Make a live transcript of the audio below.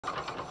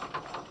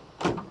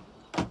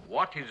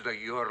What is the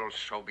Ural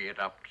Soviet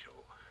up to?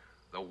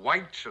 The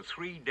Whites are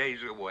 3 days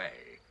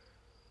away.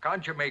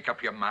 Can't you make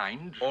up your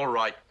mind? All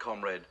right,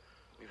 comrade.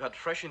 We've had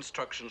fresh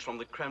instructions from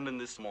the Kremlin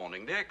this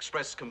morning. They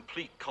express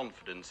complete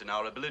confidence in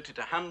our ability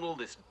to handle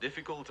this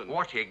difficult and...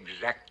 What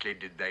exactly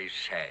did they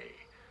say?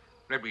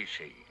 Let me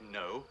see.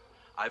 No,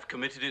 I've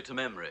committed it to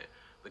memory.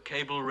 The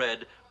cable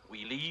read,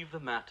 "We leave the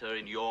matter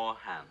in your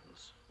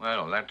hands."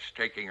 Well, that's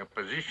taking a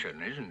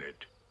position, isn't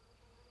it?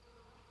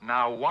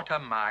 Now, what are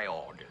my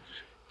orders?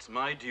 It's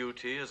my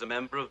duty as a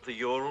member of the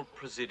Ural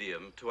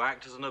Presidium to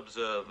act as an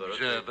observer...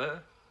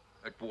 Observer?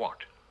 At what?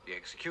 The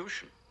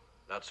execution.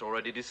 That's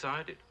already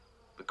decided.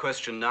 The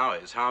question now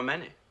is how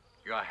many?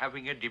 You're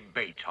having a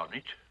debate on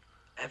it?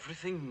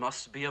 Everything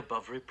must be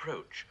above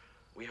reproach.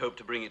 We hope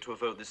to bring it to a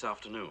vote this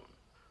afternoon.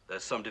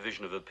 There's some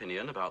division of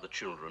opinion about the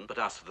children, but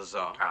as for the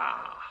Tsar...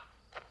 Ah.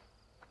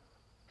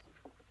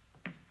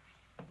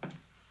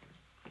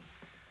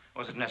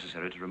 Was it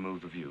necessary to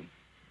remove the view?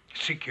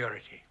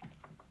 Security.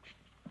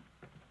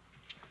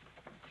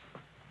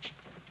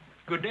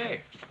 Good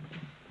day.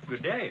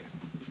 Good day.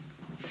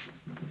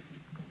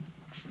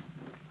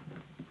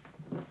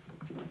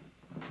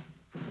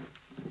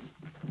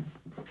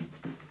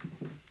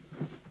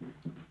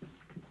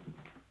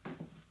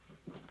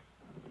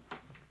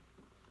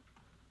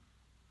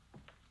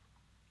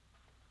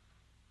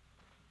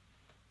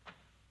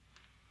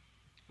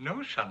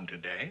 No sun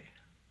today?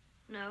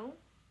 No.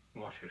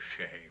 What a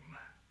shame.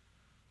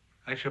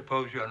 I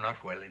suppose you're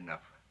not well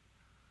enough.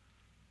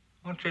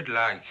 What's it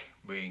like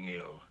being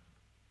ill?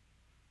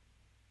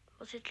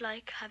 What's it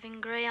like having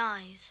grey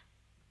eyes?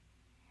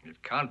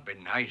 It can't be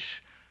nice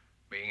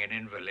being an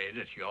invalid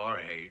at your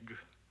age.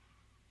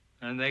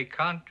 And they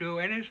can't do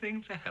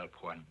anything to help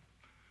one.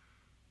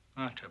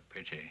 What a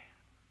pity.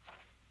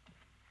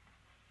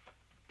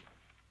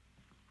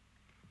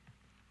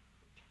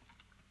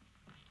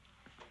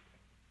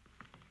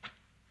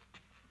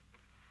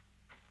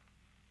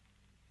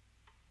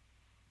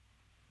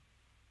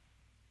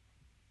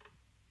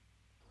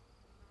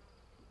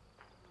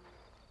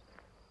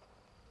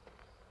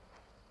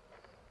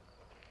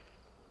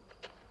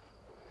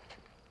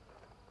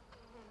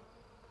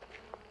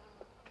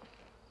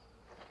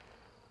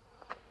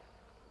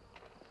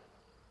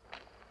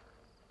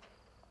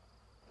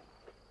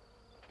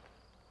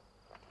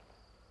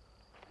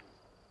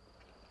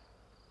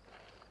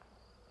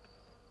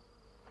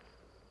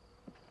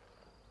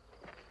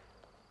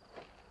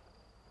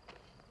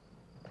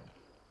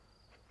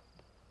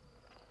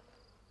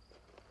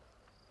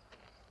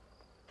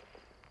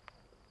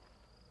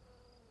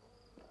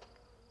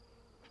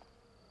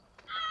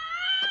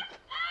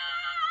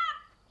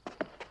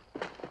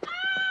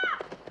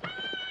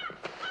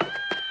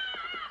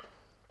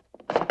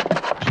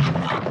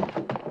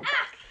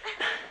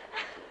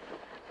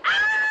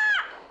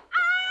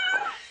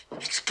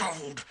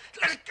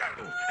 Let it go.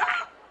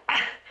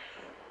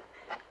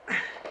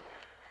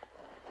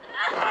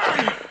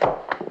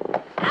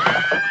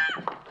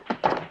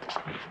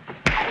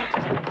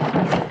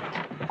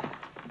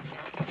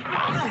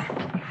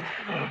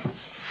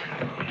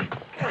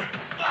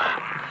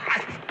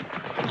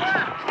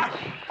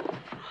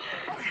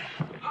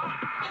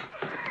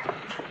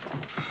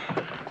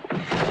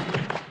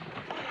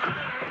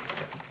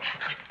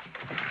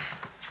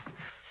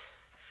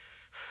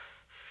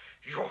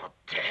 You're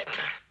dead.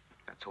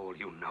 That's all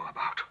you know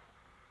about.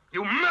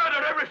 You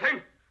murdered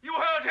everything. You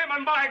heard him,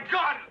 and by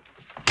God,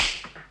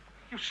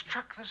 you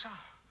struck the Tsar.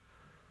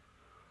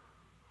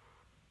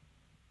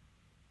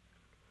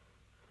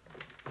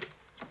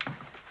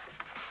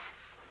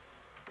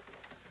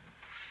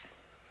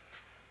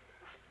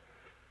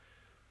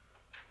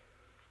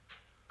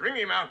 Bring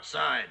him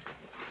outside.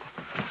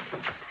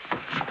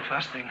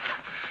 First thing,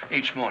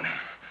 each morning,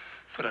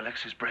 put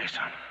Alexei's brace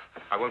on.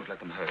 I won't let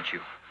them hurt you.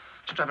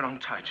 Strap it on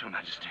tight, Your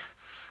Majesty.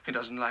 He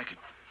doesn't like it,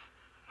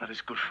 but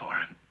it's good for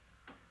him.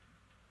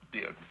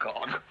 Dear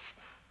God.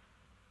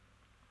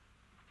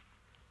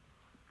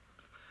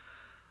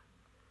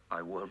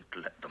 I won't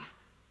let them.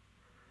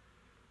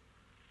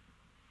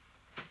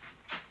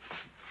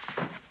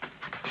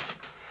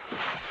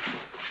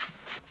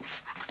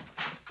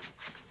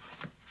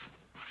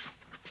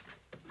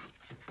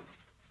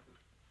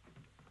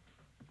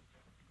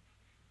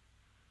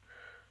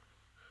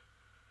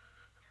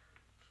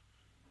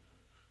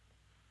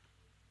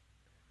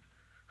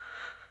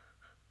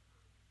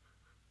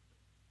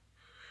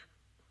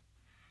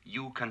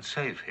 You can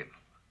save him.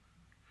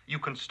 You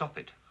can stop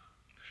it.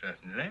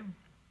 Certainly.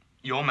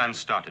 Your man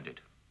started it.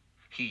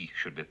 He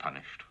should be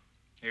punished.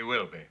 He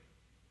will be.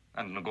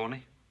 And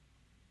Nagorny?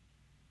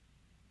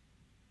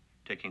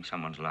 Taking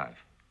someone's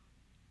life.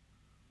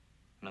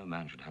 No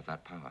man should have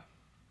that power.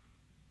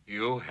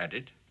 You had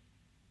it?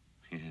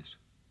 Yes.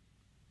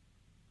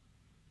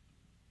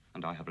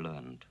 And I have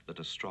learned that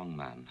a strong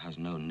man has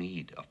no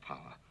need of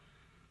power,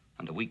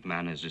 and a weak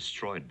man is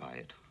destroyed by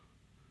it.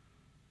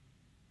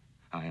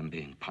 I am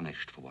being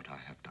punished for what I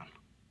have done.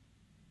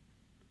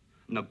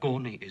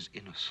 Nagorny is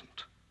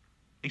innocent.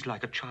 He's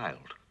like a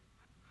child.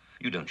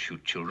 You don't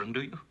shoot children,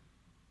 do you?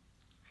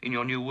 In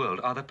your new world,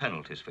 are there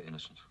penalties for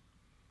innocence?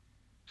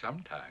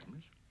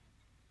 Sometimes.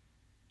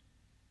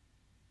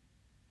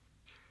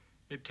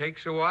 It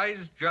takes a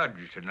wise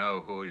judge to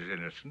know who is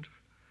innocent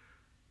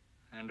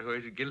and who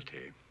is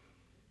guilty.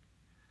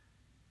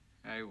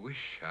 I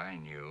wish I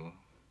knew.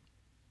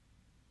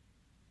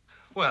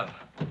 Well,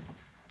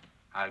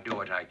 I'll do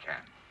what I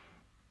can.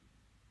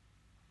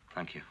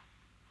 Thank you.